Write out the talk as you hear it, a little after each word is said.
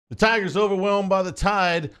The Tigers overwhelmed by the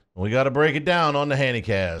Tide, and we got to break it down on the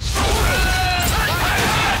Hannycast.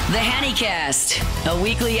 The Hannycast, a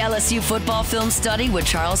weekly LSU football film study with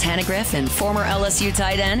Charles Hannigriff and former LSU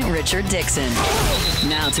tight end Richard Dickson.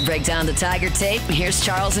 Now to break down the Tiger tape, here's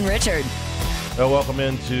Charles and Richard. Well, welcome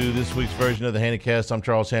into this week's version of the Hannycast. I'm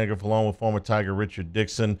Charles Hannigriff, along with former Tiger Richard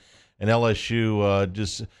Dickson. And LSU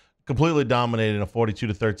just completely dominated a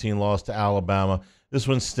 42-13 loss to Alabama. This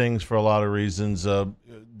one stings for a lot of reasons.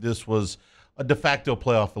 This was a de facto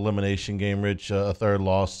playoff elimination game, Rich. A third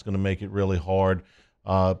loss is going to make it really hard.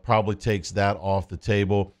 Probably takes that off the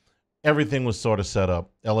table. Everything was sort of set up.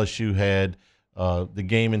 LSU had the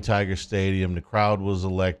game in Tiger Stadium. The crowd was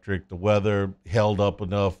electric. The weather held up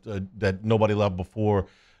enough that nobody left before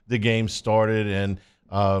the game started.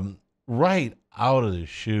 And right out of the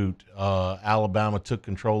chute, Alabama took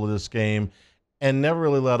control of this game and never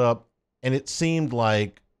really let up. And it seemed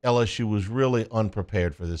like LSU was really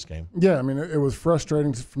unprepared for this game. Yeah, I mean, it was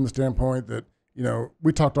frustrating from the standpoint that, you know,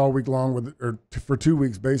 we talked all week long for 2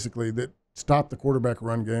 weeks basically that stopped the quarterback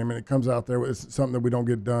run game, and it comes out there. It's something that we don't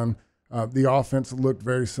get done. The offense looked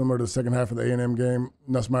very similar to the second half of the A&M game.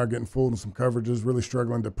 Nussmeier getting fooled in some coverages, really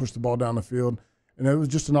struggling to push the ball down the field. And it was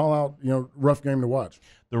just an all-out, rough game to watch.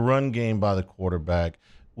 The run game by the quarterback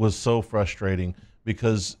was so frustrating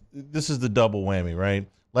because this is the double whammy, right?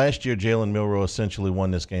 Last year, Jalen Milroe essentially won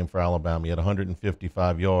this game for Alabama. He had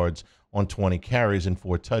 155 yards on 20 carries and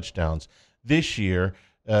 4 touchdowns. This year,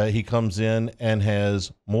 he comes in and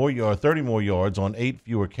has 30 more yards on 8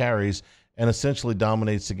 fewer carries and essentially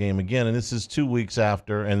dominates the game again. And this is 2 weeks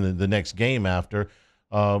after, and the next game after,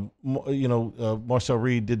 Marcel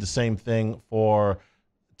Reed did the same thing for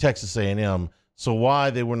Texas A&M. So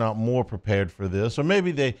why they were not more prepared for this, or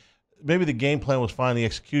maybe the game plan was fine, the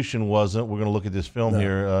execution wasn't. We're going to look at this film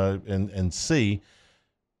here and see.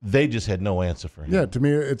 They just had no answer for him. Yeah, to me,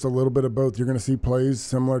 it's a little bit of both. You're going to see plays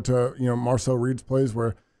similar to Marcel Reed's plays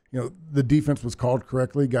where the defense was called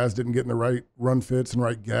correctly, guys didn't get in the right run fits and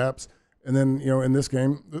right gaps. And then in this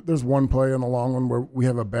game, there's one play on the long one where we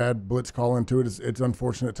have a bad blitz call into it. It's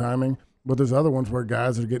unfortunate timing. But there's other ones where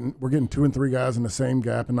we're getting 2 and 3 guys in the same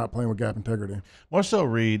gap and not playing with gap integrity. Marcel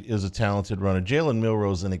Reed is a talented runner. Jalen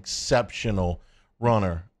Milroe is an exceptional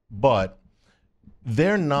runner, but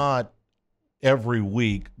they're not every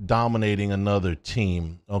week dominating another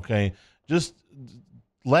team, okay? Just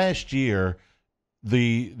last year,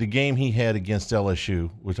 the game he had against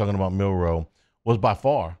LSU, we're talking about Milroe, was by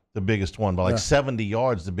far the biggest one, by 70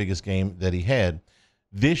 yards, the biggest game that he had.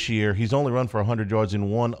 This year, he's only run for 100 yards in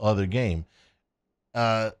one other game.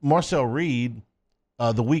 Marcel Reed,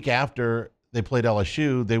 the week after they played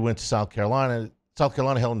LSU, they went to South Carolina. South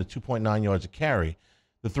Carolina held him to 2.9 yards a carry.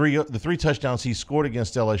 The three touchdowns he scored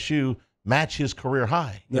against LSU match his career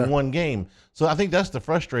high in one game. So I think that's the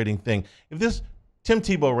frustrating thing. If Tim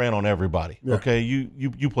Tebow ran on everybody, okay?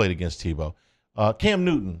 You played against Tebow. Cam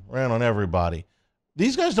Newton ran on everybody.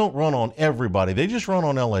 These guys don't run on everybody. They just run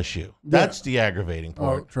on LSU. That's the aggravating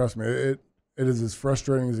part. Oh, trust me, it is as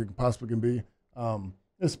frustrating as it possibly can be,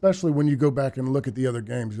 especially when you go back and look at the other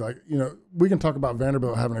games. We can talk about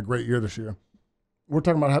Vanderbilt having a great year this year. We're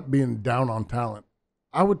talking about being down on talent.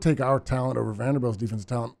 I would take our talent over Vanderbilt's defensive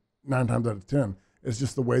talent 9 times out of 10. It's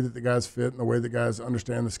just the way that the guys fit and the way that guys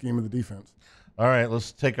understand the scheme of the defense. All right,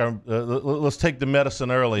 let's take the medicine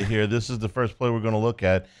early here. This is the first play we're going to look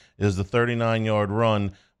at is the 39-yard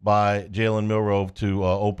run by Jalen Milroe to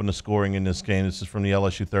open the scoring in this game. This is from the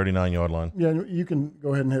LSU 39-yard line. Yeah, you can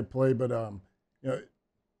go ahead and hit play, but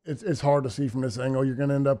it's hard to see from this angle. You're going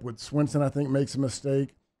to end up with Swinson, I think, makes a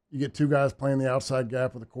mistake. You get 2 guys playing the outside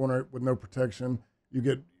gap with a corner with no protection. You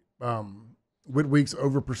get Whitweeks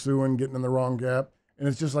over pursuing, getting in the wrong gap. And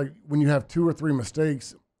it's just like when you have 2 or 3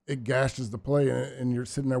 mistakes, it gashes the play, and you're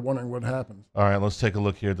sitting there wondering what happens. All right, let's take a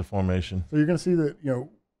look here at the formation. So you're going to see that,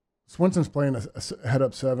 Swinson's playing a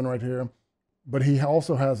head-up 7 right here, but he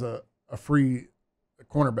also has a free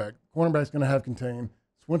cornerback. Cornerback's going to have contain.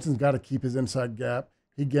 Swinson's got to keep his inside gap.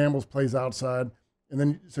 He gambles, plays outside, and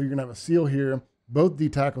then so you're going to have a seal here. Both D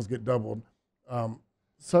tackles get doubled.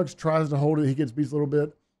 Suggs tries to hold it. He gets beat a little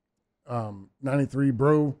bit. 93,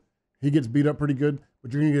 Bro, he gets beat up pretty good,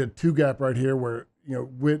 but you're going to get a 2 gap right here where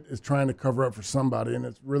Witt is trying to cover up for somebody, and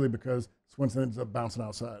it's really because Swinson ends up bouncing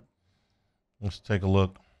outside. Let's take a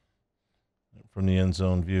look from the end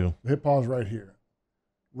zone view. Hit pause right here.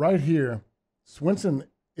 Right here, Swinson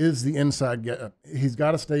is the inside gap. He's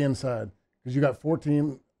got to stay inside because you got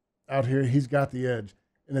 14 out here. He's got the edge.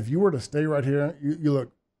 And if you were to stay right here, you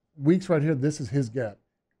look, Weeks right here, this is his gap.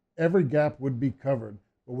 Every gap would be covered.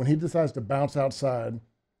 But when he decides to bounce outside,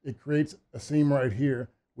 it creates a seam right here,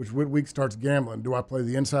 which Whitweek starts gambling. Do I play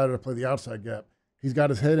the inside or do I play the outside gap? He's got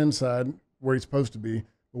his head inside where he's supposed to be.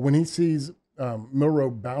 But when he sees Milroe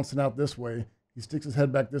bouncing out this way, he sticks his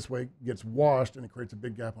head back this way, gets washed, and it creates a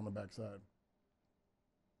big gap on the backside.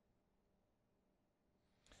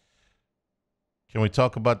 Can we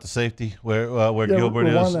talk about the safety where Gilbert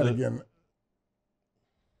rewind is? That again.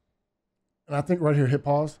 And I think right here, hit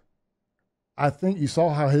pause. I think you saw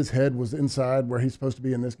how his head was inside where he's supposed to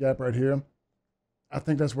be in this gap right here. I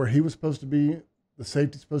think that's where he was supposed to be. The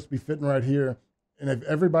safety's supposed to be fitting right here. And if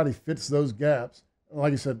everybody fits those gaps,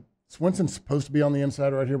 like you said, Swenson's supposed to be on the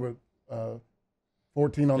inside right here with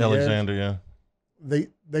 14 on Alexander, the edge. yeah.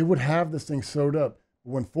 They would have this thing sewed up.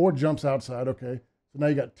 When 4 jumps outside, okay, so now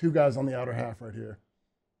you got 2 guys on the outer half right here.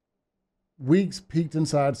 Weeks peeked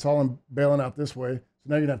inside, saw him bailing out this way. So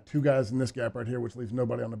now you're going to have 2 guys in this gap right here, which leaves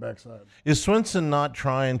nobody on the backside. Is Swenson not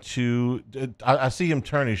trying to I see him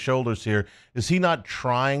turn his shoulders here. Is he not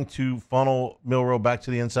trying to funnel Milroe back to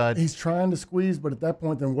the inside? He's trying to squeeze, but at that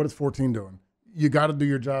point, then what is 14 doing? You got to do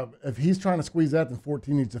your job. If he's trying to squeeze that, then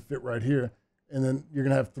 14 needs to fit right here. And then you're going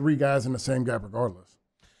to have 3 guys in the same gap regardless.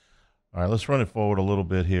 All right, let's run it forward a little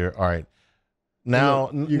bit here. All right. Now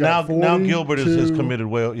Now Gilbert is committed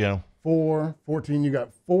well, yeah. 4, 14, you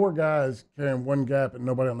got 4 guys carrying 1 gap and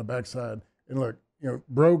nobody on the backside. And look,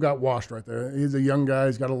 Bro got washed right there. He's a young guy.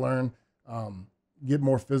 He's got to learn, get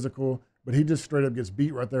more physical. But he just straight up gets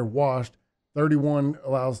beat right there, washed. 31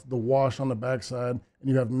 allows the wash on the backside, and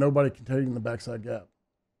you have nobody containing the backside gap.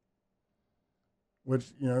 Which,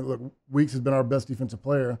 look, Weeks has been our best defensive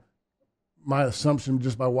player. My assumption,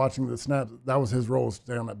 just by watching the snaps, that was his role, is to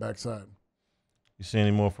stay on that backside. You see any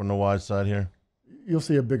more from the wide side here? You'll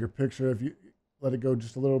see a bigger picture if you let it go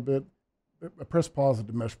just a little bit. Press pause at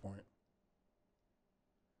the mesh point.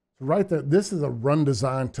 So right there, this is a run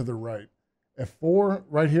design to the right. If 4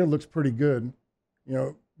 right here looks pretty good,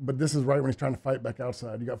 but this is right when he's trying to fight back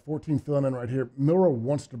outside. You got 14 filling in right here. Milroe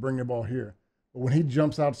wants to bring the ball here. But when he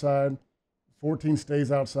jumps outside, 14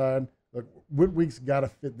 stays outside. Look, Whitweek's got to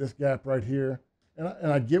fit this gap right here.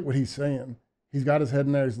 And I get what he's saying. He's got his head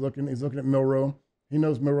in there. He's looking at Milroe. He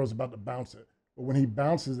knows Milroe's about to bounce it. But when he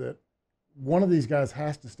bounces it, one of these guys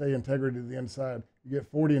has to stay integrated to the inside. You get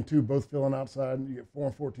 40 and 2 both filling outside, and you get 4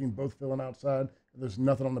 and 14 both filling outside, and there's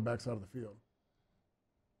nothing on the backside of the field.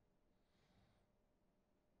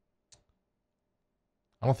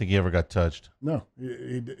 I don't think he ever got touched. No,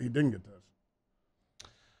 he didn't get touched.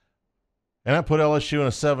 And I put LSU in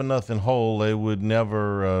a 7-0 hole. They would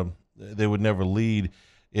never lead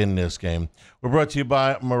in this game. We're brought to you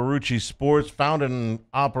by Marucci Sports, founded and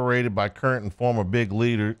operated by current and former big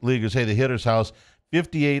leaguers. Hey, the Hitter's House,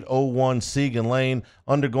 5801 Segan Lane,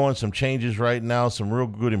 undergoing some changes right now, some real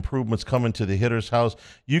good improvements coming to the Hitter's House.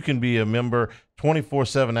 You can be a member,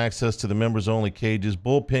 24/7 access to the members-only cages,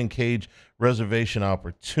 bullpen cage reservation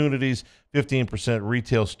opportunities, 15%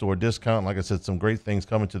 retail store discount. Like I said, some great things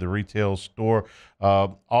coming to the retail store.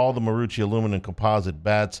 All the Marucci aluminum composite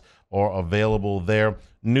bats are available there.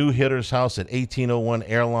 New Hitter's House at 1801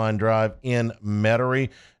 Airline Drive in Metairie.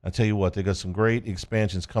 I tell you what, they got some great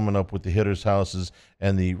expansions coming up with the Hitter's Houses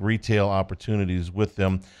and the retail opportunities with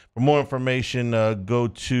them. For more information, go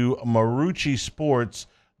to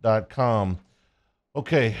maruccisports.com.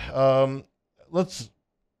 Okay,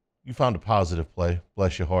 you found a positive play,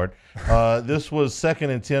 bless your heart. This was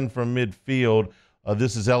 2nd and 10 from midfield.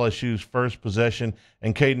 This is LSU's first possession,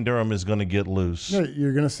 and Caden Durham is going to get loose. Yeah,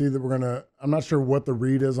 you're going to see that I'm not sure what the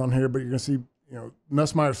read is on here, but you're going to see,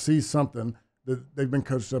 Nussmeier sees something that they've been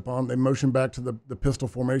coached up on. They motion back to the pistol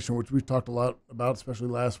formation, which we've talked a lot about, especially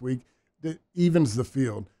last week. That evens the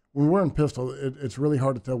field. When we're in pistol, it's really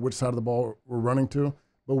hard to tell which side of the ball we're running to.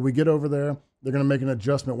 But when we get over there, they're going to make an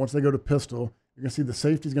adjustment. Once they go to pistol, you're going to see the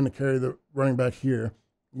safety's going to carry the running back here.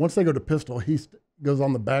 Once they go to pistol, he goes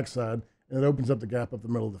on the backside, and it opens up the gap up the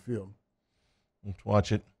middle of the field. Let's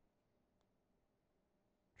watch it.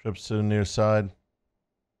 Trips to the near side.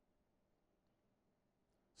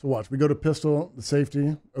 So watch. We go to pistol, the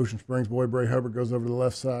safety, Ocean Springs boy, Bray Hubbard, goes over to the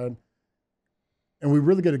left side. And we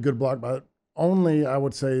really get a good block by only, I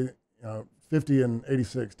would say, 50 and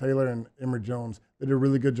 86, Taylor and Emory Jones. They did a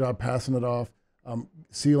really good job passing it off,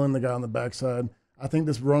 sealing the guy on the backside. I think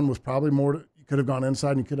this run was probably more, you could have gone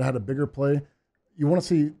inside and you could have had a bigger play. You want to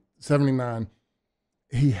see 79.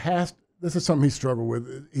 This is something he struggled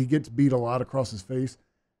with. He gets beat a lot across his face.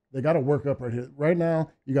 They got to work up right here. Right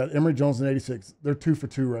now, you got Emory Jones and 86. They're 2 for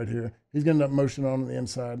 2 right here. He's getting that motion on the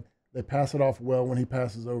inside. They pass it off well when he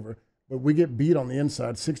passes over. But we get beat on the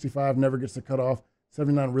inside. 65 never gets the cut off.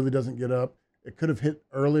 79 really doesn't get up. It could have hit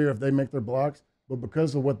earlier if they make their blocks, But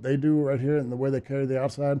because of what they do right here and the way they carry the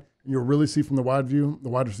outside, and you'll really see from the wide view, the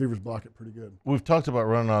wide receivers block it pretty good. We've talked about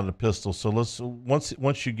running out of the pistol, so let's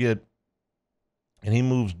once you get, and he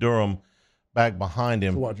moves Durham back behind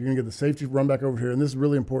him. So watch, you're gonna get the safety run back over here, and this is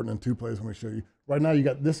really important in 2 plays. When we show you right now,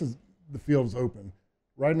 the field's open.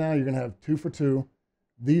 Right now, you're gonna have 2 for 2.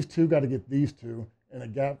 These 2 got to get these 2, and a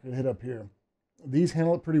gap could hit up here. These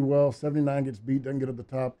handle it pretty well. 79 gets beat, doesn't get up the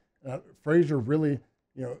top. Frazier really,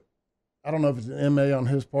 I don't know if it's an MA on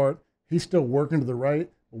his part. He's still working to the right,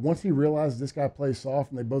 but once he realizes this guy plays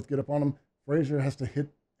soft and they both get up on him, Frazier has to hit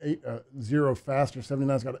 0 faster.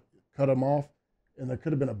 79's got to cut him off, and there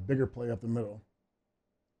could have been a bigger play up the middle.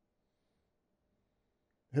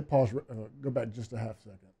 Hit pause, go back just a half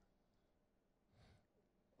second.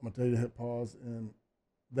 I'm going to tell you to hit pause, and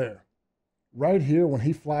there. Right here, when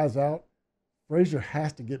he flies out, Frazier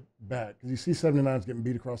has to get back because you see 79's getting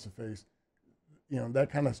beat across the face. That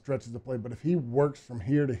kind of stretches the play. But if he works from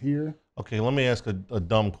here to here. Okay, let me ask a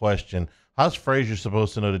dumb question. How's Frazier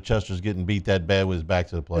supposed to know that Chester's getting beat that bad with his back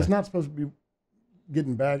to the play? It's not supposed to be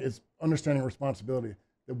getting back. It's understanding responsibility.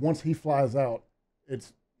 That once he flies out,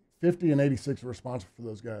 it's 50 and 86 are responsible for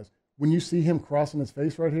those guys. When you see him crossing his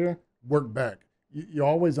face right here, work back. You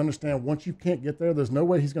always understand once you can't get there, there's no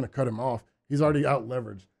way he's going to cut him off. He's already out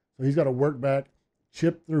leveraged. So he's got to work back,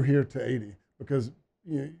 chip through here to 80 because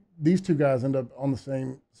these 2 guys end up on the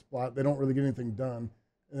same spot. They don't really get anything done.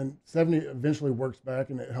 And then 70 eventually works back,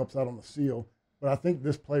 and it helps out on the seal. But I think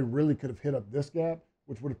this play really could have hit up this gap,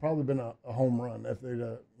 which would have probably been a home run if they'd,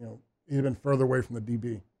 he'd been further away from the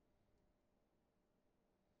DB.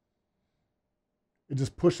 It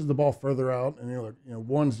just pushes the ball further out, and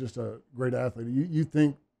one's just a great athlete. You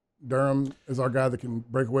think Durham is our guy that can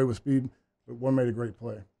break away with speed, but one made a great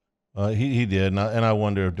play. He did, and I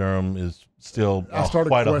wonder if Durham is still I started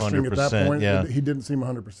quite questioning 100%. At that point. Yeah. He didn't seem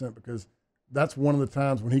 100% because that's one of the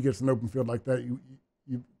times when he gets an open field like that, you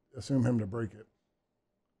assume him to break it.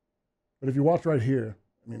 But if you watch right here,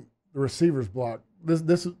 the receivers block.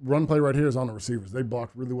 This run play right here is on the receivers. They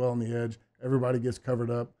blocked really well on the edge. Everybody gets covered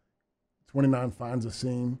up. 29 finds a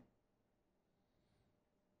seam.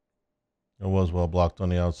 It was well blocked on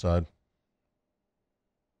the outside.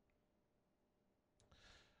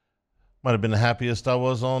 Might have been the happiest I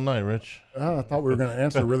was all night, Rich. I thought we were going to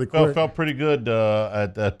answer really quick. Felt pretty good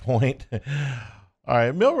at that point. All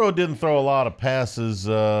right, Milroe didn't throw a lot of passes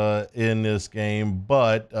in this game,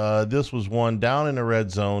 but this was one down in the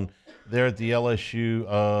red zone. They're at the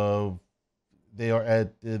LSU. They are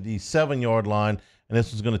at the 7-yard line, and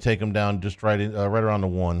this is going to take them down just right around the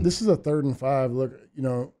 1. This is a 3rd and 5. Look,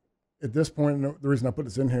 at this point, the reason I put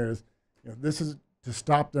this in here is, this is to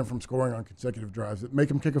stop them from scoring on consecutive drives. Make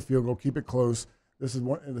them kick a field goal, keep it close. This is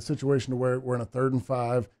the situation where we're in a 3rd and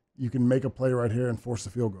 5. You can make a play right here and force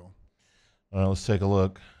the field goal. All right, let's take a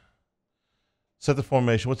look. Set the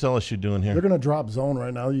formation. What's LSU doing here? They're going to drop zone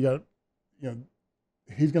right now. You got,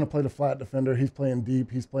 he's going to play the flat defender. He's playing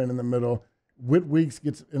deep. He's playing in the middle. Whit Weeks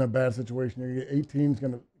gets in a bad situation. You get 18 is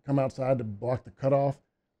going to come outside to block the cutoff,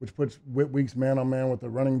 which puts Whit Weeks man-on-man with the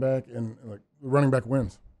running back, and the running back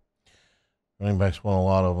wins. Running backs won a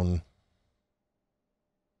lot of them.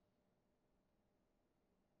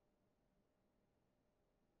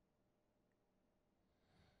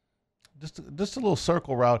 Just a little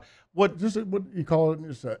circle route. What you call it?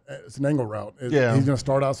 It's an angle route. Yeah. He's going to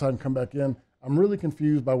start outside and come back in. I'm really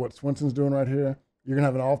confused by what Swenson's doing right here. You're going to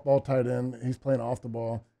have an off-ball tight end. He's playing off the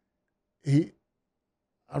ball. I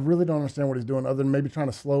really don't understand what he's doing other than maybe trying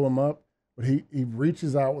to slow him up, but he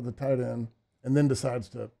reaches out with the tight end and then decides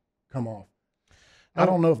to come off. I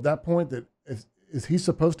don't know if that point that is he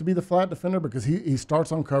supposed to be the flat defender because he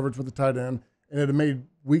starts on coverage with the tight end, and it made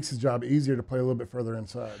Weeks' job easier to play a little bit further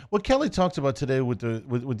inside. What Kelly talked about today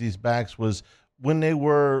with these backs was when they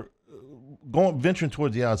were venturing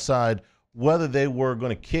towards the outside, whether they were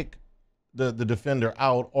going to kick the defender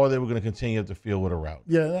out or they were going to continue up the field with a route.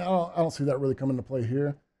 Yeah, I don't see that really coming to play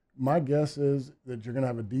here. My guess is that you're going to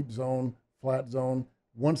have a deep zone, flat zone.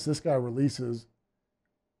 Once this guy releases,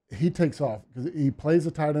 he takes off because he plays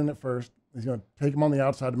the tight end at first. He's going to take him on the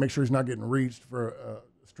outside to make sure he's not getting reached for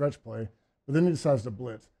a stretch play. But then he decides to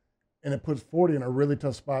blitz. And it puts 40 in a really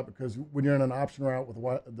tough spot because when you're in an option route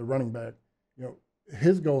with the running back,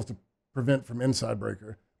 his goal is to prevent from inside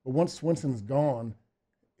breaker. But once Swenson's gone,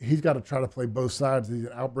 he's got to try to play both sides. He's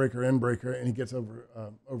an outbreaker, in breaker, and he gets over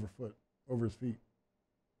his feet.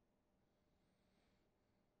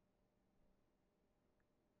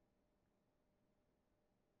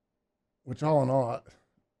 Which all in all,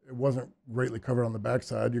 it wasn't greatly covered on the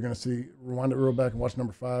backside. You're going to see, rewind it real back and watch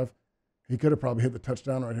number 5. He could have probably hit the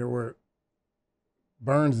touchdown right here where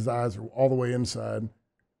Burns' eyes are all the way inside,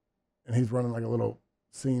 and he's running like a little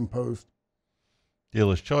seam post.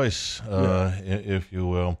 Dealer's choice, if you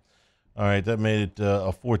will. All right, that made it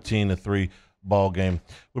a 14-3 ball game.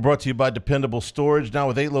 We're brought to you by Dependable Storage, now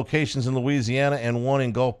with 8 locations in Louisiana and 1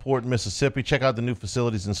 in Gulfport, Mississippi. Check out the new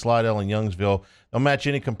facilities in Slidell and Youngsville. They'll match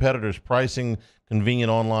any competitor's pricing,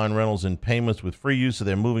 convenient online rentals, and payments with free use of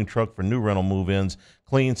their moving truck for new rental move-ins.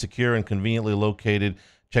 Clean, secure, and conveniently located.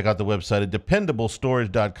 Check out the website at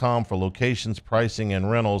dependablestorage.com for locations, pricing,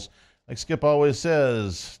 and rentals. Like Skip always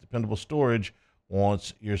says, Dependable Storage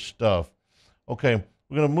wants your stuff. Okay,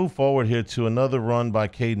 we're going to move forward here to another run by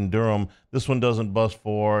Caden Durham. This one doesn't bust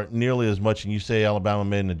for nearly as much, and you say Alabama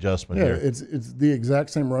made an adjustment here. Yeah, it's the exact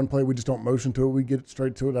same run play. We just don't motion to it. We get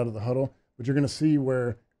straight to it out of the huddle. But you're going to see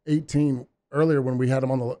where 18 earlier when we had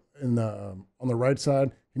him on the right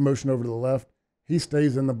side, he motioned over to the left. He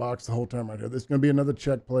stays in the box the whole time right here. This is going to be another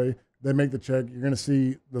check play. They make the check. You're going to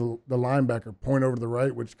see the linebacker point over to the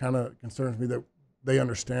right, which kind of concerns me that they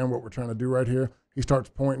understand what we're trying to do right here. He starts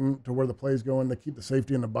pointing to where the play's going. They keep the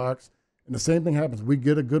safety in the box. And the same thing happens. We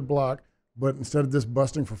get a good block, but instead of this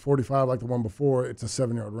busting for 45 like the one before, it's a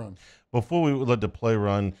 7-yard run. Before we let the play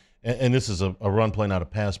run, and this is a run play, not a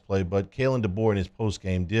pass play, but Kalen DeBoer in his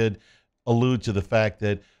postgame did allude to the fact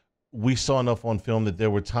that we saw enough on film that there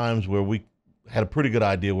were times where we had a pretty good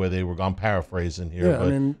idea where they were going. I'm paraphrasing here, but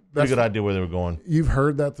pretty good idea where they were going. You've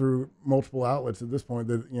heard that through multiple outlets at this point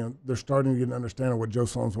that they're starting to get an understanding of what Joe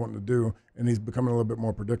Sloan's wanting to do, and he's becoming a little bit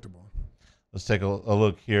more predictable. Let's take a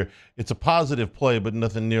look here. It's a positive play, but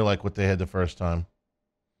nothing near like what they had the first time.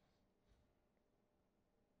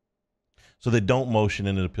 So they don't motion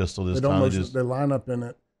into the pistol this time. They line up in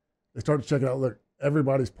it. They start to check it out. Look,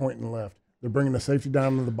 everybody's pointing left. They're bringing the safety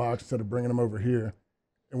down into the box instead of bringing them over here.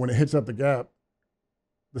 And when it hits up the gap,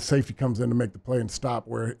 the safety comes in to make the play and stop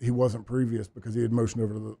where he wasn't previous because he had motioned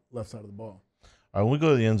over to the left side of the ball. All right, when we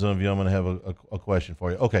go to the end zone view, I'm going to have a question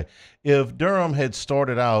for you. Okay, if Durham had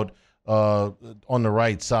started out on the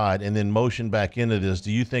right side and then motioned back into this, do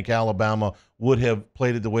you think Alabama would have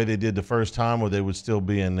played it the way they did the first time, or they would still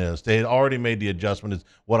be in this? They had already made the adjustment is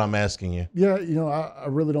what I'm asking you. Yeah, I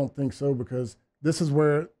really don't think so because this is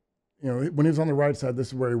where, when he was on the right side, this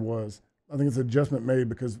is where he was. I think it's an adjustment made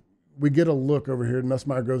because we get a look over here.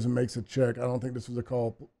 Nussmeier goes and makes a check. I don't think this was a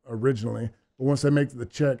call originally, but once they make the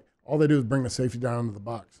check, all they do is bring the safety down into the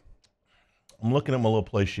box. I'm looking at my little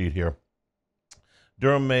play sheet here.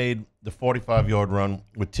 Durham made the 45-yard run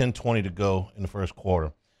with 10:20 to go in the first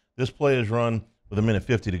quarter. This play is run with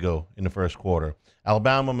 1:50 to go in the first quarter.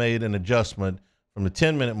 Alabama made an adjustment from the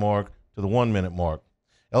 10-minute mark to the 1-minute mark.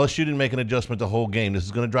 LSU didn't make an adjustment the whole game. This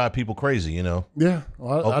is going to drive people crazy, Yeah,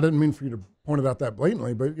 well, I didn't mean for you to point it out that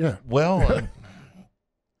blatantly, but yeah. Well,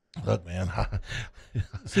 look, man, I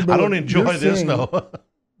don't enjoy this, though.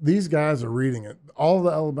 These guys are reading it. All the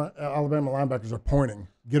Alabama linebackers are pointing.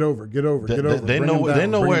 Get over, get over, get over. They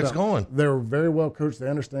know where it's going. They're very well coached. They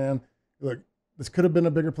understand. Look, this could have been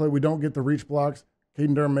a bigger play. We don't get the reach blocks.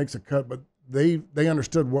 Caden Durham makes a cut, but they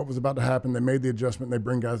understood what was about to happen. They made the adjustment. And they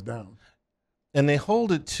bring guys down. And they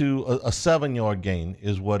hold it to a 7-yard gain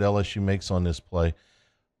is what LSU makes on this play.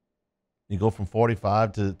 You go from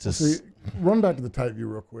 45 to see, run back to the tight view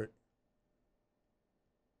real quick.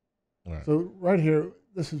 All right. So right here,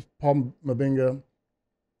 this is Paul Mabinga.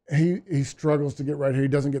 He struggles to get right here. He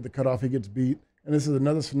doesn't get the cutoff. He gets beat. And this is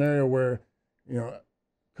another scenario where,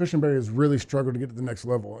 Cushenberry has really struggled to get to the next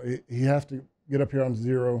level. He has to get up here on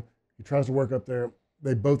 0. He tries to work up there.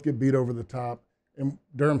 They both get beat over the top. And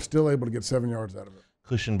Durham's still able to get 7 yards out of it.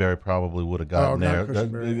 Cushenberry probably would have gotten there.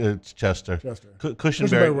 It's Chester.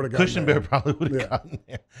 Cushenberry probably would have gotten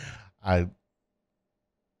there.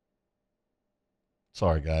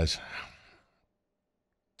 Sorry, guys.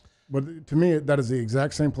 But to me, that is the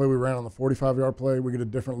exact same play we ran on the 45-yard play. We get a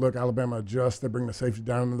different look. Alabama adjusts. They bring the safety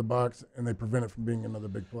down into the box, and they prevent it from being another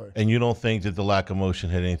big play. And you don't think that the lack of motion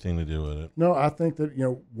had anything to do with it? No, I think that,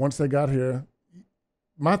 once they got here,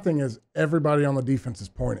 my thing is everybody on the defense is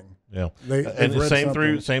pointing. Yeah, and the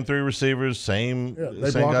same three receivers, same they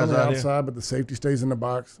same block guys on the out outside, here. But the safety stays in the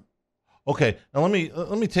box. Okay, now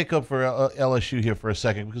let me take up for LSU here for a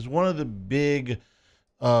second because one of the big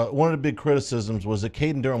criticisms was that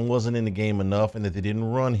Caden Durham wasn't in the game enough and that they didn't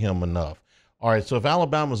run him enough. All right, so if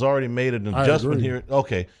Alabama's already made an adjustment here,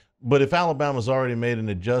 okay, but if Alabama's already made an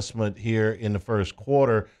adjustment here in the first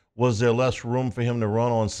quarter, was there less room for him to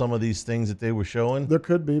run on some of these things that they were showing? There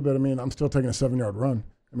could be, but I'm still taking a 7-yard run.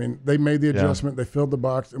 They made the adjustment, they filled the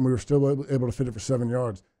box, and we were still able to fit it for 7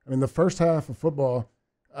 yards. The first half of football,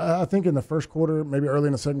 I think in the first quarter, maybe early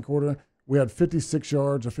in the second quarter, we had 56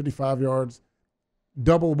 yards or 55 yards.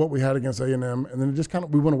 double what we had against A&M, and then it just kind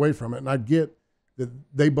of we went away from it. And I get that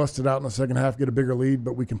they busted out in the second half, get a bigger lead,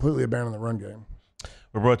 but we completely abandoned the run game.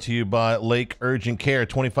 We're brought to you by Lake Urgent Care,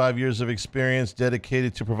 25 years of experience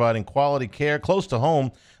dedicated to providing quality care close to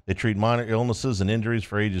home. They treat minor illnesses and injuries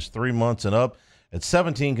for ages 3 months and up at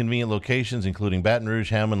 17 convenient locations, including Baton Rouge,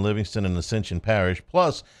 Hammond, Livingston, and Ascension Parish,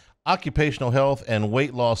 plus occupational health and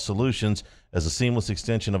weight loss solutions. As a seamless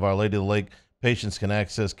extension of Our Lady of the Lake, patients can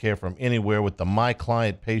access care from anywhere with the My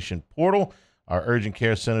Client Patient portal. Our urgent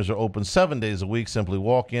care centers are open 7 days a week. Simply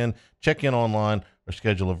walk in, check in online, or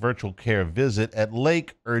schedule a virtual care visit at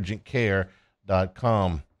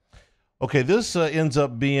lakeurgentcare.com. Okay, this ends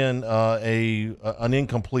up being an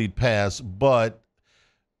incomplete pass, but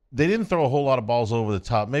they didn't throw a whole lot of balls over the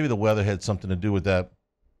top. Maybe the weather had something to do with that,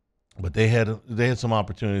 but they had some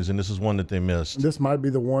opportunities, and this is one that they missed. And this might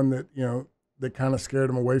be the one that that kind of scared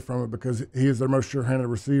him away from it because he is their most sure-handed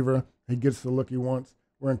receiver. He gets the look he wants.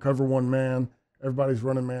 We're in cover one man. Everybody's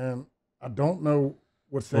running man. I don't know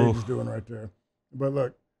what Sage is doing right there. But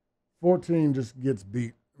look, 14 just gets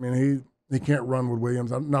beat. I mean, he can't run with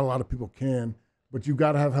Williams. Not a lot of people can, but you've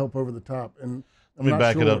got to have help over the top. And I'm not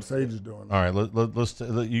back sure it up. what Sage is doing. All right,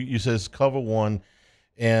 you said it's cover one,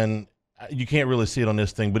 and you can't really see it on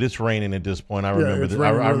this thing, but it's raining at this point. I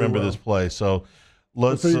remember this play. So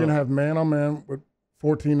you're going to have man on man with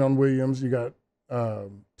 14 on Williams. You got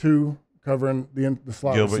 2 covering the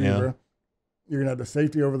slot Gilbert, receiver. yeah. You're going to have the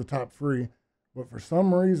safety over the top 3. But for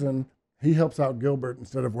some reason, he helps out Gilbert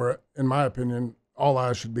instead of where, in my opinion, all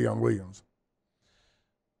eyes should be on Williams.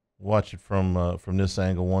 Watch it from this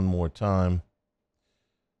angle one more time.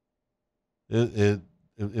 If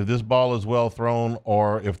this ball is well thrown,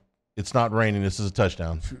 or if it's not raining, this is a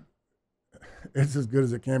touchdown. It's as good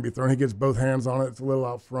as it can be thrown. He gets both hands on it. It's a little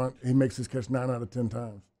out front. He makes his catch 9 out of 10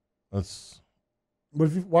 times. But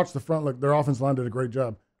if you watch the front, look, their offense line did a great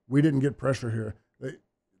job. We didn't get pressure here.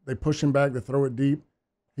 They push him back. They throw it deep.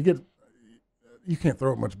 You can't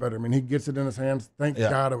throw it much better. I mean, he gets it in his hands. Thank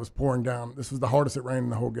God it was pouring down. This was the hardest it rained in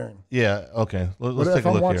the whole game. Yeah, okay. Let's take a look here. If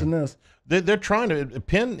I'm watching this. They're trying to –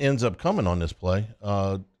 Penn ends up coming on this play.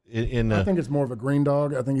 I think it's more of a green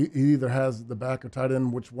dog. I think he either has the back or tight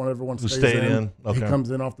end, whichever one stays in. Okay. He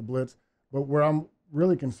comes in off the blitz. But where I'm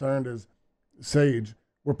really concerned is Sage.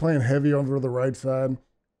 We're playing heavy over the right side.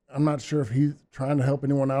 I'm not sure if he's trying to help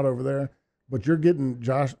anyone out over there, but you're getting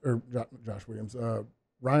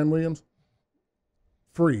Ryan Williams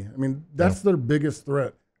free. I mean, that's their biggest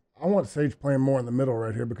threat. I want Sage playing more in the middle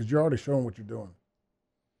right here because you're already showing what you're doing.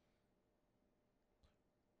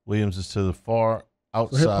 Williams is to the far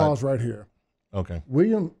outside. So hit pause right here. Okay.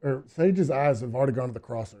 Sage's eyes have already gone to the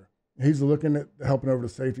crosser. He's looking at helping over to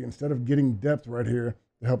safety instead of getting depth right here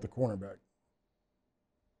to help the cornerback.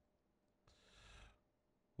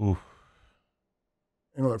 Oof.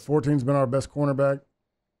 14's been our best cornerback.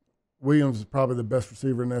 Williams is probably the best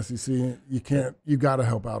receiver in the SEC. You got to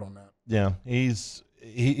help out on that. Yeah, he's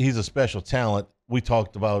a special talent. We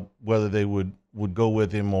talked about whether they would go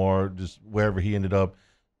with him or just wherever he ended up.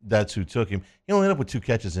 That's who took him. He only ended up with 2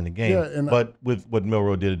 catches in the game. But with what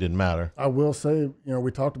Milroe did, it didn't matter. I will say,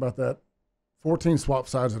 we talked about that. 14 swapped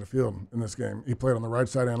sides of the field in this game. He played on the right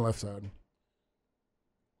side and left side.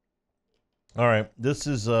 All right, this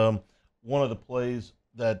is one of the plays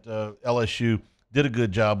that LSU did a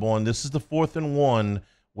good job on. This is the 4th and 1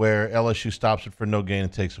 where LSU stops it for no gain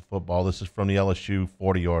and takes a football. This is from the LSU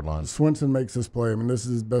 40-yard line. Swinson makes this play. I mean, this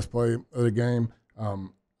is his best play of the game.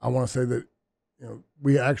 I want to say that,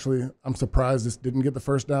 I'm surprised this didn't get the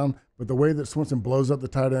first down, but the way that Swinson blows up the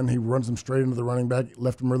tight end, he runs him straight into the running back,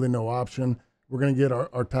 left him really no option. We're going to get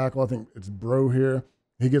our tackle. I think it's Bro here.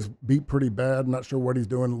 He gets beat pretty bad. Not sure what he's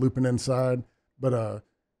doing, looping inside. But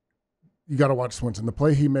you got to watch Swinson. The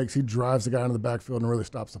play he makes, he drives the guy into the backfield and really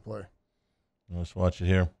stops the play. Let's watch it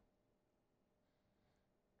here.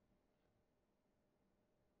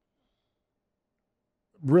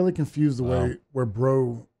 Really confused the way where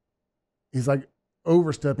Bro, he's like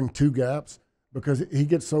overstepping 2 gaps because he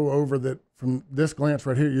gets so over that from this glance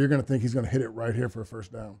right here, you're going to think he's going to hit it right here for a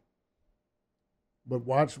first down. But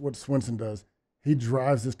watch what Swinson does. He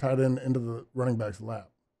drives this tight end into the running back's lap.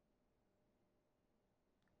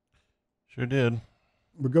 Sure did.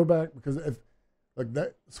 But go back because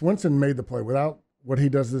Swinson made the play without what he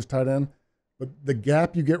does to this tight end. But the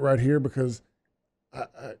gap you get right here, because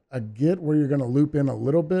I get where you're going to loop in a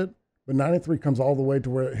little bit, but 93 comes all the way to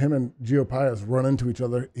where him and Gio Pius run into each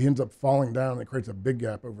other. He ends up falling down and it creates a big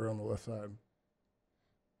gap over on the left side.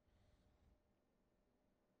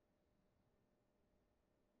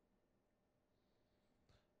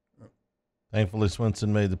 Thankfully, Swinson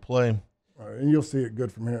made the play. And you'll see it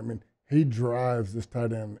good from here. I mean, he drives this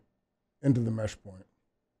tight end into the mesh point.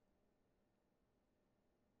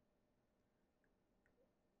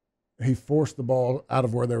 He forced the ball out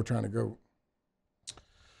of where they were trying to go.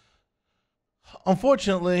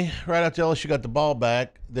 Unfortunately, right after LSU got the ball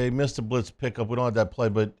back, they missed a blitz pickup. We don't have that play,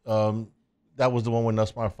 but that was the one when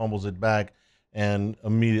Nussmeier fumbles it back, and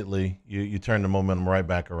immediately you turn the momentum right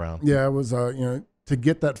back around. Yeah, it was to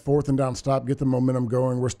get that 4th and down stop, get the momentum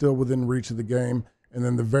going. We're still within reach of the game, and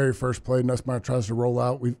then the very first play, Nussmeier tries to roll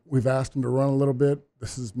out. We've asked him to run a little bit.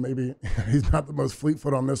 This is maybe he's not the most fleet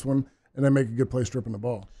foot on this one, and they make a good play stripping the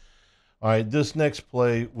ball. All right, this next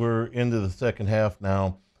play, we're into the second half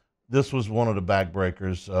now. This was one of the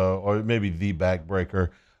backbreakers, or maybe the backbreaker.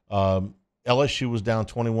 LSU was down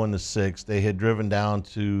 21-6. They had driven down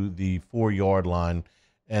to the 4-yard line,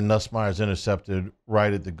 and Nussmeier's intercepted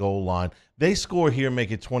right at the goal line. They score here,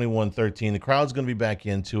 make it 21-13. The crowd's going to be back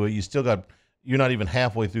into it. You're not even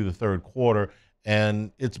halfway through the third quarter,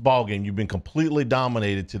 and it's ball game. You've been completely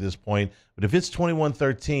dominated to this point. But if it's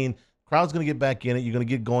 21-13, crowd's going to get back in it. You're going to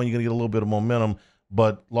get going. You're going to get a little bit of momentum.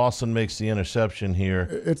 But Lawson makes the interception here.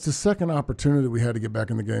 It's the second opportunity we had to get back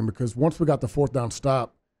in the game, because once we got the 4th down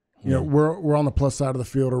stop, we're on the plus side of the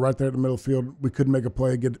field or right there at the middle of the field. We couldn't make a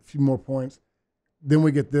play, get a few more points. Then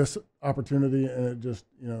we get this opportunity, and it just,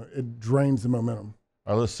 it drains the momentum.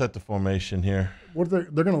 All right, let's set the formation here. What they're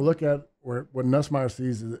going to look at, what Nussmeier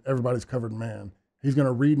sees is everybody's covered man. He's going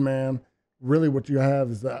to read man. Really what you have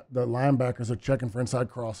is that the linebackers are checking for inside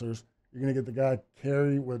crossers. You're going to get the guy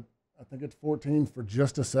carry with, I think it's 14 for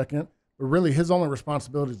just a second. But really his only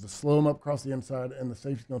responsibility is to slow him up across the inside, and the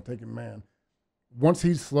safety's going to take him man. Once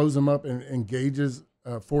he slows him up and engages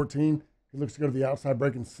 14, he looks to go to the outside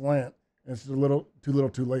breaking slant, and it's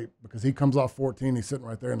just too late because he comes off 14. He's sitting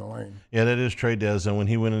right there in the lane. Yeah, that is Trey Dez. And when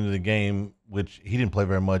he went into the game, which he didn't play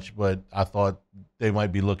very much, but I thought they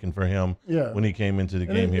might be looking for him when he came into the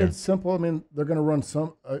game here. It's simple. I mean, they're going to run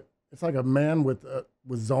it's like a man with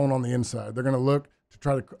zone on the inside. They're going to look to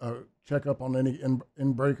try to check up on any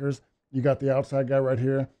in breakers. You got the outside guy right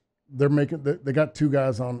here. They got 2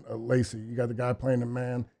 guys on Lacey. You got the guy playing the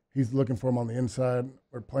man. He's looking for him on the inside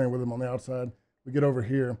or playing with him on the outside. We get over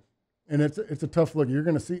here, and it's a tough look. You're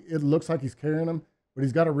going to see it looks like he's carrying him, but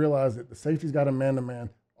he's got to realize that the safety's got him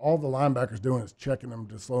man-to-man. All the linebackers doing is checking him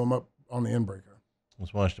to slow him up on the in breaker.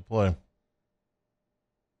 Let's watch the play.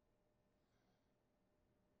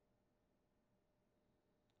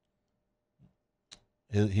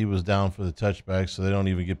 He was down for the touchback, so they don't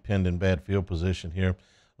even get pinned in bad field position here.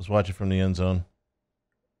 Let's watch it from the end zone.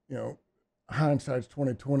 Hindsight's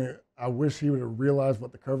 20/20. I wish he would have realized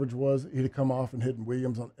what the coverage was. He'd have come off and hit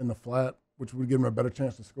Williams in the flat, which would give him a better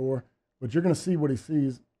chance to score. But you're going to see what he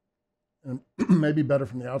sees, and maybe better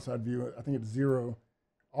from the outside view. I think it's 0.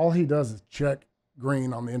 All he does is check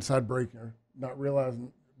Green on the inside breaker, not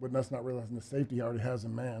realizing the safety he already has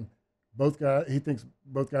in man. He thinks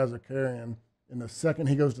both guys are carrying. And the second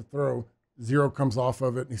he goes to throw, 0 comes off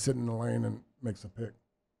of it, and he's sitting in the lane and makes a pick.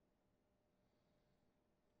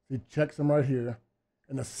 He checks him right here.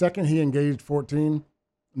 And the second he engaged 14,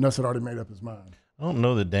 Nuss had already made up his mind. I don't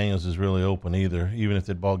know that Daniels is really open either, even if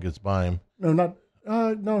that ball gets by him. No,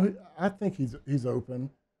 I think he's open.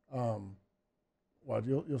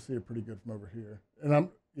 You'll see it pretty good from over here. And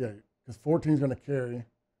because 14 is going to carry.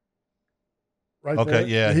 Right okay,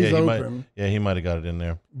 there. He's open. He might have got it in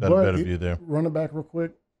there. Got a better view there. Run it back real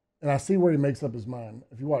quick, and I see where he makes up his mind.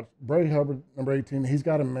 If you watch Bray Hubbard, number 18, he's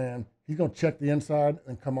got a man. He's going to check the inside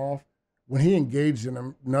and come off. When he engaged in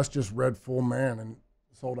him, Nuss just read full man and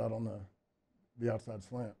sold out on the outside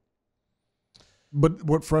slant. But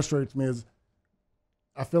what frustrates me is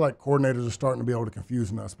I feel like coordinators are starting to be able to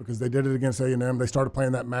confuse Nuss because they did it against A&M. They started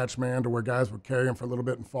playing that match man to where guys would carry him for a little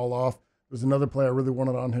bit and fall off. There's another play I really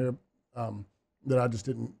wanted on here. That I just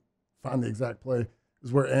didn't find the exact play,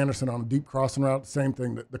 is where Anderson on a deep crossing route, same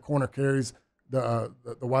thing. The corner carries the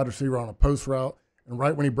wide receiver on a post route, and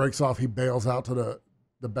right when he breaks off, he bails out to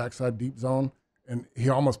the backside deep zone, and he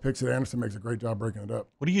almost picks it. Anderson makes a great job breaking it up.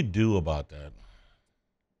 What do you do about that?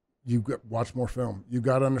 You watch more film. You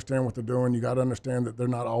got to understand what they're doing. You got to understand that they're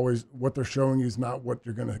not always – what they're showing you is not what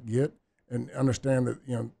you're going to get, and understand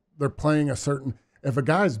that they're playing a certain – if a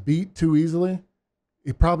guy's beat too easily –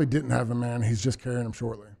 he probably didn't have a man. He's just carrying him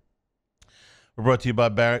shortly. We're brought to you by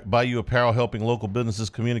Bayou Apparel, helping local businesses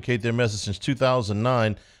communicate their message since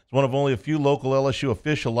 2009. It's one of only a few local LSU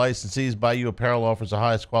official licensees. Bayou Apparel offers the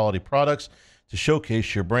highest quality products to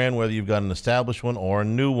showcase your brand, whether you've got an established one or a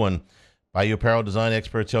new one. Bayou Apparel design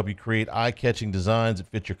experts help you create eye-catching designs that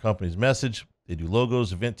fit your company's message. They do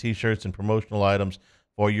logos, event T-shirts, and promotional items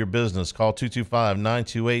for your business. Call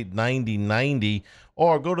 225-928-9090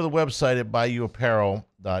 or go to the website at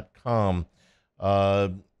BayouApparel.com.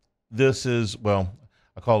 This is, well,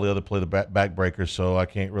 I call the other play the backbreaker, so I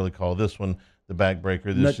can't really call this one the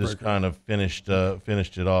backbreaker. This just kind of finished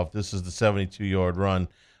it off. This is the 72-yard run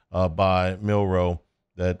by Milroe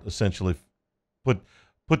that essentially put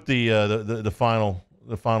the final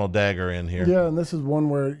dagger in here. Yeah, and this is one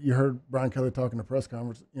where you heard Brian Kelly talking to press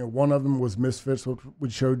conference. You know, one of them was misfits,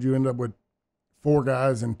 which showed you end up with 4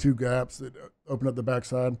 guys and 2 gaps that open up the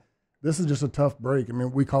backside. This is just a tough break. I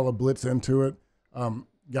mean, we call a blitz into it.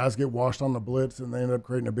 Guys get washed on the blitz, and they end up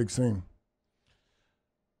creating a big seam.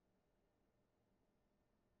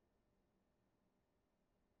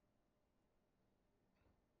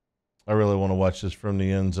 I really want to watch this from the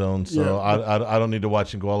end zone, so yeah. I don't need to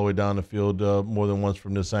watch it go all the way down the field more than once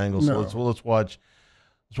from this angle. So let's watch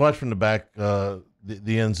from the back, the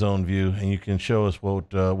end zone view, and you can show us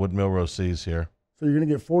what Milroe sees here. So you're going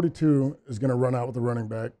to get 42 is going to run out with the running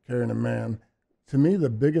back carrying a man. To me, the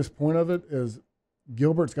biggest point of it is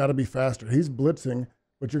Gilbert's got to be faster. He's blitzing,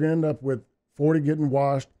 but you're going to end up with 40 getting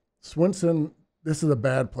washed. Swinson, this is a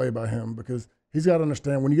bad play by him because he's got to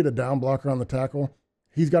understand when you get a down blocker on the tackle,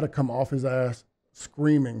 he's got to come off his ass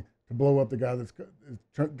screaming to blow up the guy that's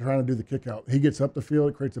trying to do the kick out. He gets up the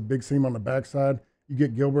field, it creates a big seam on the backside. You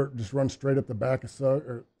get Gilbert just run straight up the back of Suggs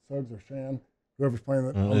or Shan, whoever's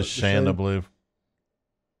playing the it's Shan, I believe.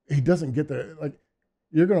 He doesn't get there. Like,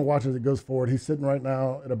 you're going to watch as it goes forward. He's sitting right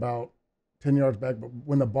now at about 10 yards back, but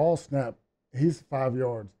when the ball snapped, he's 5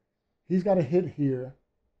 yards. He's got to hit here.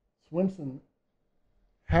 Swinson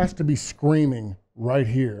has to be screaming right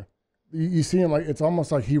here. You see him, like, it's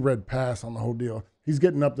almost like he read pass on the whole deal. He's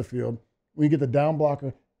getting up the field. When you get the down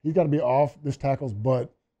blocker, he's got to be off this tackle's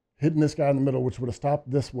butt, hitting this guy in the middle, which would have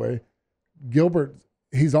stopped this way. Gilbert,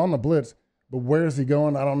 he's on the blitz, but where is he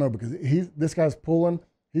going? I don't know, because this guy's pulling.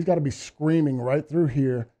 He's got to be screaming right through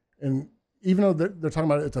here. And even though they're talking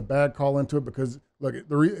about it's a bad call into it because, look,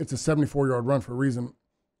 it's a 74-yard run for a reason.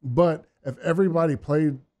 But if everybody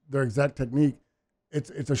played their exact technique,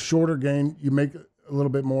 it's a shorter gain. You make it a little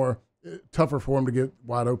bit more tougher for him to get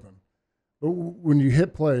wide open. But when you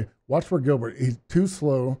hit play, watch for Gilbert. He's too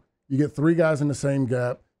slow. You get 3 guys in the same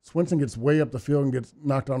gap. Swinson gets way up the field and gets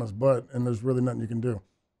knocked on his butt, and there's really nothing you can do.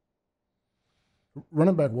 Run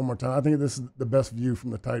it back one more time. I think this is the best view from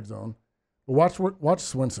the tight zone. But watch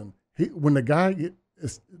Swinson. When the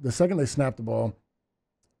second they snap the ball,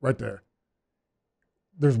 right there,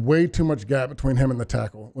 there's way too much gap between him and the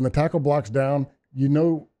tackle. When the tackle blocks down, you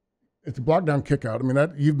know it's a block down kick out. I mean,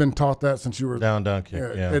 that you've been taught that since you were down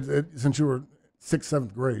kick, yeah. Since you were 6th,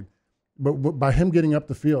 7th grade. But by him getting up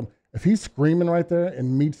the field, if he's screaming right there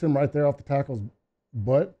and meets him right there off the tackle's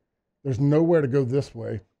butt, there's nowhere to go this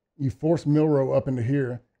way. You force Milroe up into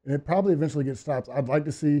here, and it probably eventually gets stopped. I'd like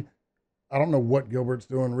to see, I don't know what Gilbert's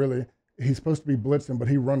doing really. He's supposed to be blitzing, but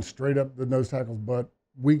he runs straight up the nose tackle's butt.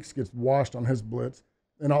 Weeks gets washed on his blitz.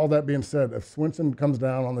 And all that being said, if Swinson comes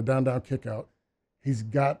down on the down kick out, he's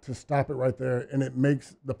got to stop it right there, and it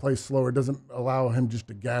makes the play slower. It doesn't allow him just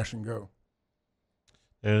to gash and go.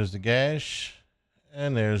 There's the gash,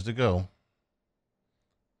 and there's the go.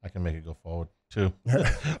 I can make it go forward too.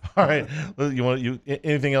 All right,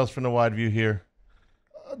 anything else from the wide view here?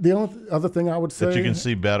 The only other thing I would say that you can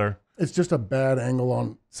see better. It's just a bad angle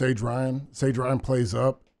on Sage Ryan. Sage Ryan plays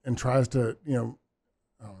up and tries to,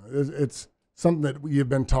 it's something that you've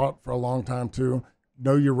been taught for a long time too.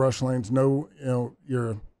 Know your rush lanes, know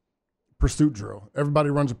your pursuit drill. Everybody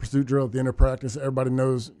runs a pursuit drill at the end of practice. Everybody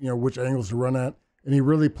knows, which angles to run at, and he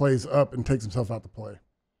really plays up and takes himself out to play.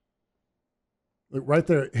 Like right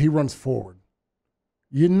there, he runs forward.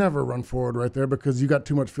 You never run forward right there because you got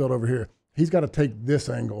too much field over here. He's got to take this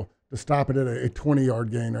angle to stop it at a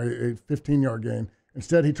 20-yard gain or a 15-yard gain.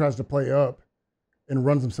 Instead, he tries to play up and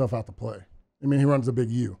runs himself out to play. I mean, he runs a big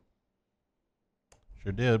U.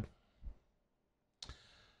 Sure did.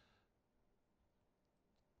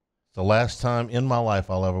 It's the last time in my life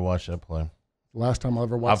I'll ever watch that play. Last time I'll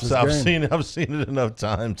ever watch this game. I've seen it enough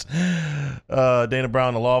times. Dana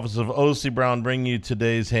Brown, the law office of O.C. Brown, bring you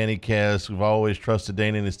today's Hannycast. We've always trusted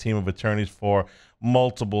Dana and his team of attorneys for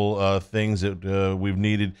multiple things that we've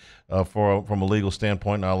needed from a legal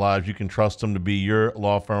standpoint in our lives. You can trust them to be your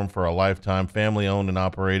law firm for a lifetime, family-owned and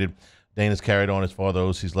operated. Dana's carried on his father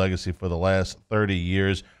O.C.'s legacy for the last 30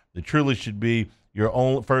 years. They truly should be your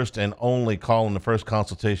own first and only call, and the first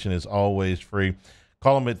consultation is always free.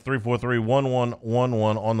 Call them at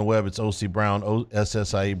 343-1111 on the web. It's OC Brown,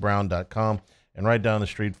 OSSIEBrown.com. and right down the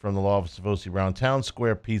street from the law office of O.C. Brown, Town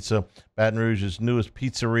Square Pizza, Baton Rouge's newest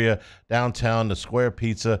pizzeria downtown. The Square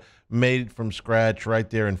Pizza, made from scratch right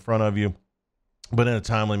there in front of you, but in a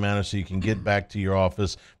timely manner so you can get back to your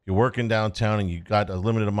office. If you're working downtown and you got a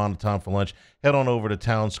limited amount of time for lunch, head on over to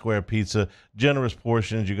Town Square Pizza. Generous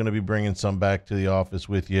portions. You're going to be bringing some back to the office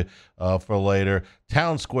with you for later.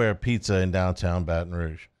 Town Square Pizza in downtown Baton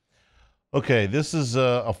Rouge. Okay, this is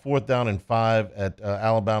a 4th down and 5 at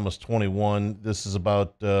Alabama's 21. This is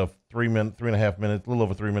about 3.5 minutes, a little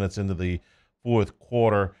over 3 minutes into the fourth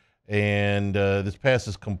quarter. And this pass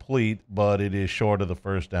is complete, but it is short of the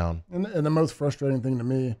first down. And the most frustrating thing to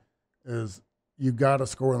me is you got to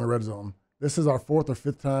score in the red zone. This is our 4th or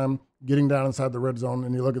 5th time getting down inside the red zone,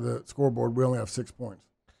 and you look at the scoreboard, we only have 6 points.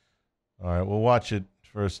 All right, we'll watch it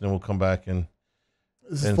first, and then we'll come back.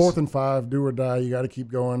 This is 4th and 5, do or die. You got to keep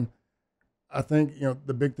going. I think,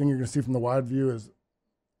 the big thing you're going to see from the wide view is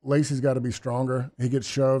Lacey's got to be stronger. He gets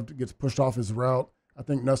shoved, gets pushed off his route. I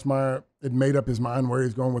think Nussmeier had made up his mind where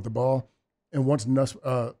he's going with the ball. And once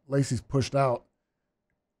Lacey's pushed out,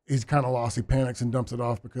 he's kind of lost. He panics and dumps it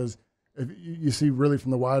off because if you see really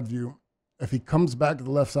from the wide view, if he comes back to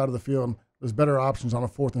the left side of the field, there's better options on a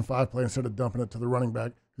 4th and 5 play instead of dumping it to the running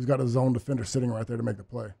back who's got a zone defender sitting right there to make the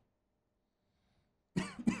play.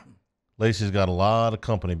 Lacey's got a lot of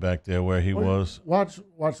company back there where he was. Watch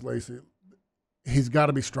Lacey. He's got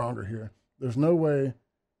to be stronger here. There's no way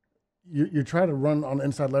you try to run on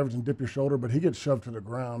inside leverage and dip your shoulder, but he gets shoved to the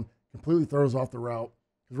ground, completely throws off the route.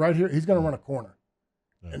 Because right here, he's going to run a corner.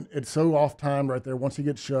 Yeah. And it's so off-timed right there. Once he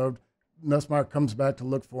gets shoved, Nussmeier comes back to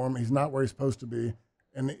look for him. He's not where he's supposed to be,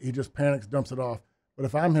 and he just panics, dumps it off. But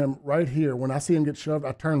if I'm him right here, when I see him get shoved,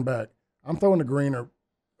 I turn back. I'm throwing to Green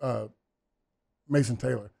or Mason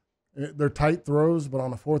Taylor. They're tight throws, but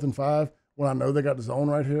on a 4th and 5, when I know they got the zone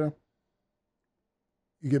right here,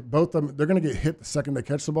 you get both of them. They're going to get hit the second they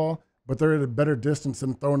catch the ball, but they're at a better distance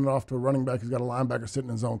than throwing it off to a running back who's got a linebacker sitting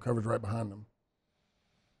in zone coverage right behind them.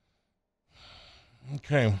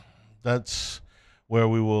 Okay, that's where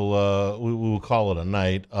we will call it a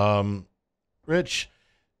night. Rich,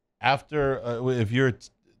 after if you're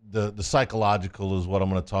the psychological is what I'm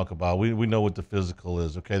going to talk about. We know what the physical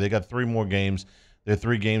is. Okay, they got 3 more games. There are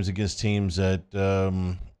 3 games against teams that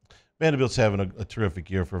Vanderbilt's having a terrific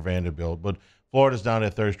year for Vanderbilt, but Florida's down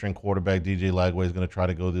their 3rd-string quarterback. DJ Lagway is going to try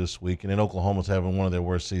to go this week, and then Oklahoma's having one of their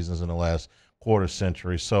worst seasons in the last quarter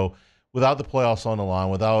century. So without the playoffs on the line,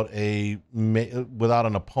 without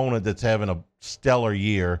an opponent that's having a stellar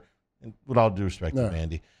year, with all due respect to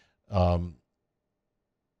Vandy,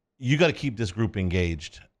 you got to keep this group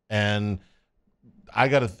engaged. And I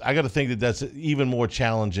got to think that that's even more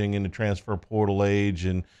challenging in the transfer portal age,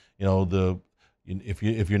 and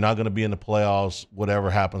if you're not going to be in the playoffs, whatever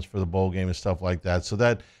happens for the bowl game and stuff like that. So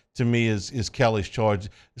that to me is Kelly's charge.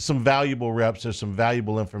 There's some valuable reps. There's some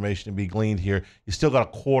valuable information to be gleaned here. You still got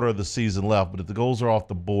a quarter of the season left, but if the goals are off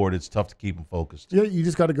the board, it's tough to keep them focused. Yeah, you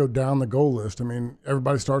just got to go down the goal list. I mean,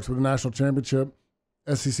 everybody starts with a national championship,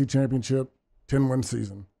 SEC championship, 10-win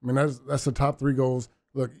season. I mean, that's the top 3 goals.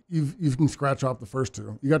 Look, you can scratch off the first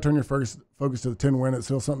 2. You got to turn your focus to the 10-win. It's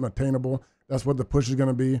still something attainable. That's what the push is going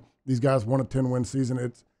to be. These guys want a 10-win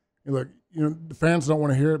season. The fans don't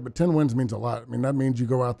want to hear it, but 10 wins means a lot. I mean, that means you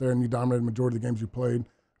go out there and you dominate the majority of the games you played.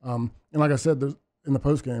 And like I said, in the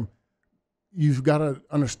postgame, you've got to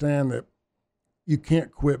understand that you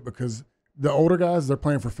can't quit because the older guys, they're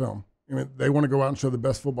playing for film. I mean, they want to go out and show the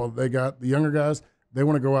best football that they got. The younger guys, they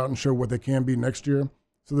want to go out and show what they can be next year.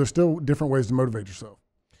 So there's still different ways to motivate yourself.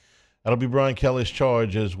 That'll be Brian Kelly's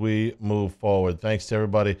charge as we move forward. Thanks to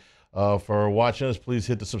everybody for watching us. Please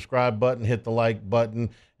hit the subscribe button, hit the like button,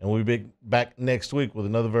 and we'll be back next week with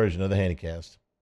another version of the Hannycast.